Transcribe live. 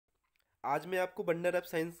आज मैं आपको वंडर ऑफ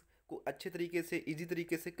साइंस को अच्छे तरीके से, इजी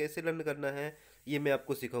तरीके से कैसे लर्न करना है, ये मैं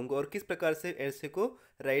आपको सिखाऊंगा, और किस प्रकार से ऐसे को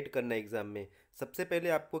राइट करना है एग्जाम में। सबसे पहले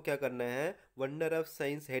आपको क्या करना है, वंडर ऑफ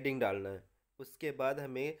साइंस हेडिंग डालना है। उसके बाद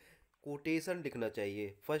हमें कोटेशन लिखना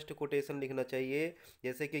चाहिए, फर्स्ट कोटेशन लिखना चाहिए।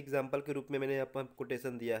 जैसे कि एग्जाम्पल के रूप में मैंने यहाँ पर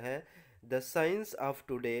कोटेशन दिया है, the science of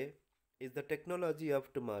today is the technology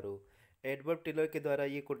of tomorrow. Edward Teller के द्वारा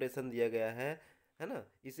ये कोटेशन दिया गया है ना।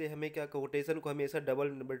 इसे हमें क्या, कोटेशन को हमेशा डबल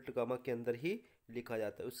इन्वर्टेड कॉमा के अंदर ही लिखा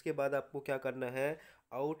जाता है। उसके बाद आपको क्या करना है,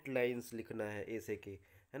 आउटलाइंस लिखना है ऐसे के,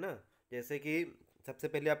 है ना। जैसे कि सबसे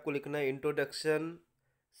पहले आपको लिखना है introduction,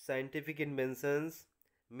 scientific inventions,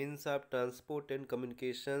 means of transport and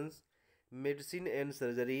communications, medicine and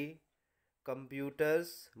surgery,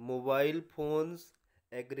 computers, mobile phones,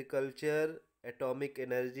 agriculture, atomic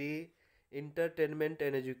energy, entertainment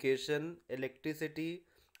and education, electricity,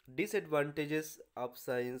 disadvantages of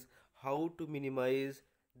science, how to minimize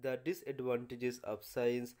the disadvantages of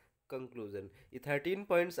science, conclusion. ये 13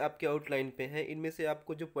 points आपके outline पे हैं। इनमें से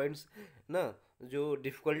आपको जो points ना जो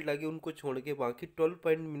डिफ़िकल्ट लगे उनको छोड़ के बाकी 12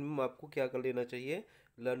 पॉइंट मिनिमम आपको क्या कर लेना चाहिए,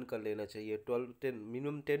 लर्न कर लेना चाहिए। 12 10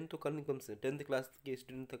 मिनिमम 10 तो कम से 10th क्लास के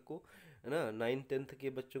स्टूडेंट तक को, है ना, 9 10th के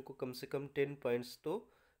बच्चों को कम से कम 10 पॉइंट्स तो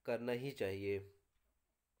करना ही चाहिए।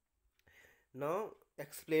 Now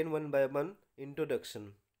explain one by one. Introduction.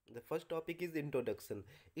 The first topic is introduction.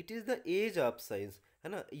 It is the age of science,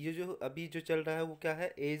 है ना। ये जो अभी जो चल रहा है वो क्या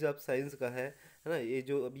है, एज ऑफ साइंस का है ना। ये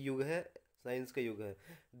जो अभी युग है, साइंस का युग है।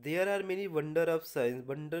 There are many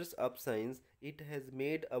wonders of science. It has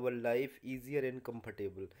made our life easier and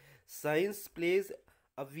comfortable. Science plays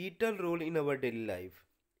a vital role in our daily life.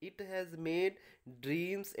 It has made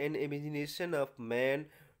dreams and imagination of man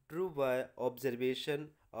true by observation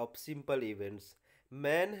of simple events.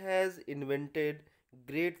 Man has invented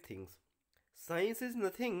great things. Science is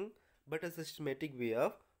nothing but a systematic way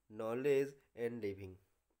of knowledge and living.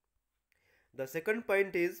 The second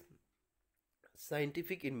point is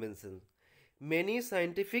scientific inventions. Many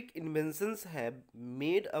scientific inventions have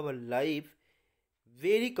made our life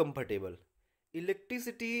very comfortable.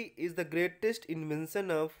 Electricity is the greatest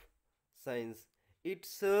invention of science. It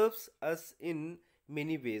serves us in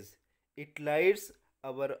many ways. It lights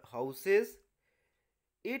our houses,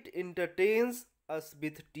 it entertains us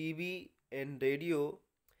with TV and radio,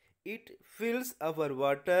 it fills our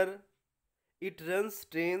water, it runs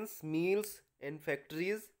trains, mills, and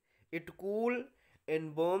factories, it cools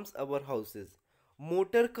and warms our houses.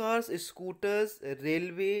 Motor cars, scooters,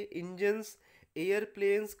 railway engines,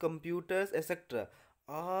 airplanes, computers, etc.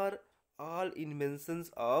 are all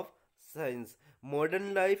inventions of science.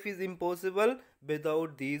 Modern life is impossible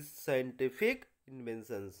without these scientific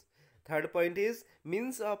inventions. Third point is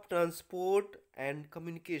means of transport and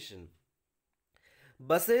communication.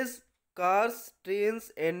 Buses, cars,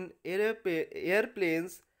 trains, and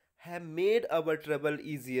airplanes have made our travel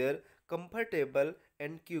easier, comfortable,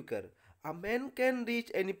 and quicker. A man can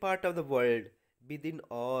reach any part of the world within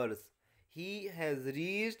hours. He has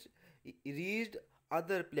reached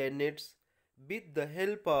other planets with the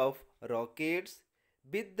help of rockets.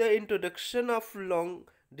 With the introduction of long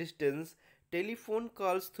distance telephone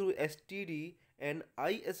calls through STD and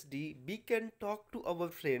ISD, we can talk to our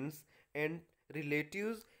friends and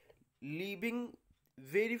relatives living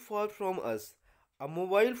very far from us. A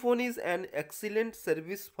mobile phone is an excellent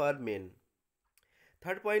service for men.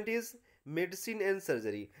 Third point is medicine and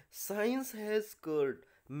surgery. Science has cured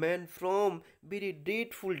man from very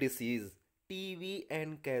dreadful disease. TB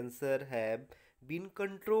and cancer have been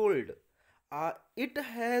controlled. It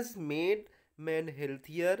has made man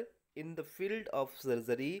healthier in the field of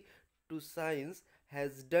surgery. To science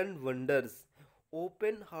has done wonders.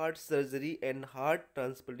 Open heart surgery and heart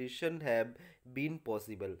transplantation have been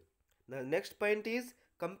possible. Now next point is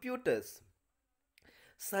computers.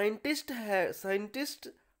 Scientists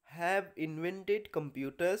have invented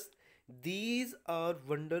computers. These are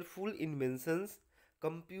wonderful inventions.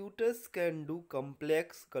 Computers can do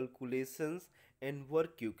complex calculations and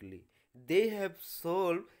work quickly. They have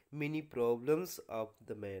solved many problems of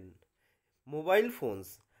the man. Mobile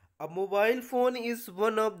phones. A mobile phone is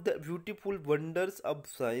one of the beautiful wonders of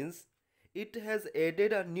science. It has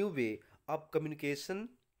added a new way of communication.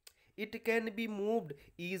 It can be moved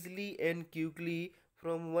easily and quickly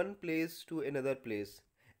from one place to another place.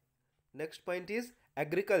 Next point is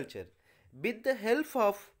agriculture. With the help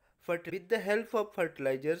of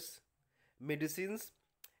fertilizers, medicines,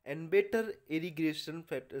 and better irrigation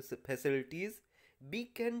facilities, we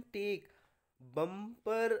can take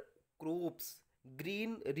bumper crops.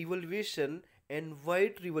 Green revolution and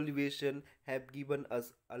white revolution have given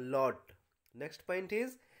us a lot. Next point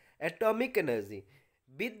is atomic energy.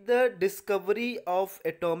 With the discovery of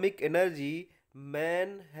atomic energy,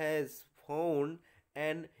 man has found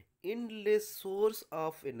an endless source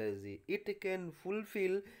of energy. It can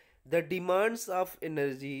fulfill the demands of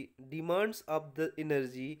the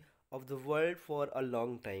energy of the world for a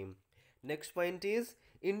long time. Next point is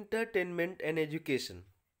entertainment and education.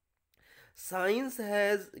 Science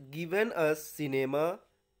has given us cinema,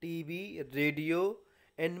 TV, radio,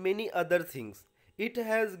 and many other things. It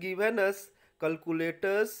has given us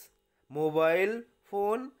calculators, mobile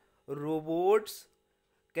phone, robots,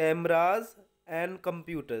 cameras, and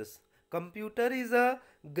computers. Computer is a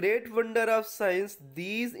great wonder of science.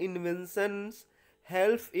 These inventions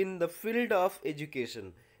help in the field of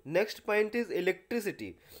education. Next point is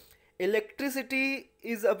electricity. Electricity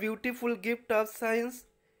is a beautiful gift of science.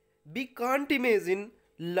 We can't imagine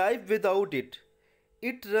life without it.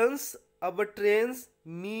 It runs our trains,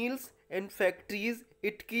 mills, and factories.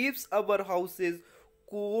 It keeps our houses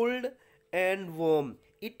cold and warm.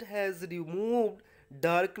 It has removed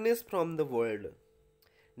darkness from the world.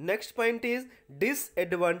 Next point is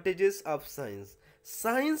disadvantages of science.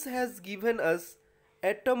 Science has given us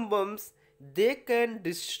atom bombs. They can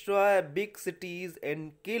destroy big cities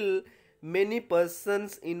and kill many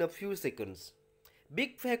persons in a few seconds.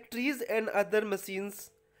 Big factories and other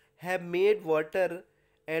machines have made water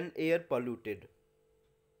and air polluted.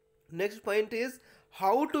 Next point is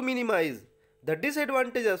how to minimize the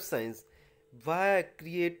disadvantage of science. By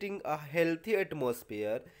creating a healthy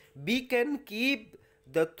atmosphere, we can keep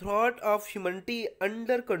the threat of humanity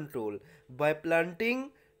under control. By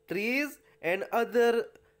planting trees and other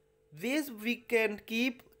ways, we can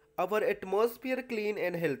keep our atmosphere clean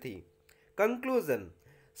and healthy. Conclusion.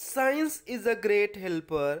 Science is a great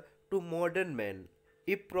helper to modern man.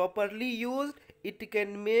 If properly used, it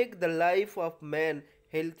can make the life of man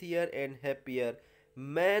healthier and happier.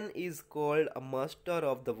 Man is called a master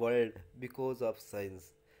of the world because of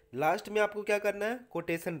science. Last में आपको क्या करना है,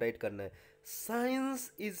 quotation right करना है.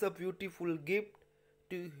 Science is a beautiful gift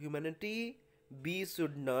to humanity, we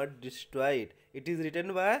should not destroy it. It is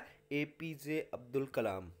written by APJ Abdul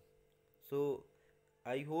Kalam. So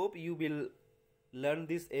I hope you will learn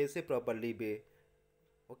this essay properly.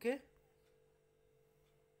 Okay.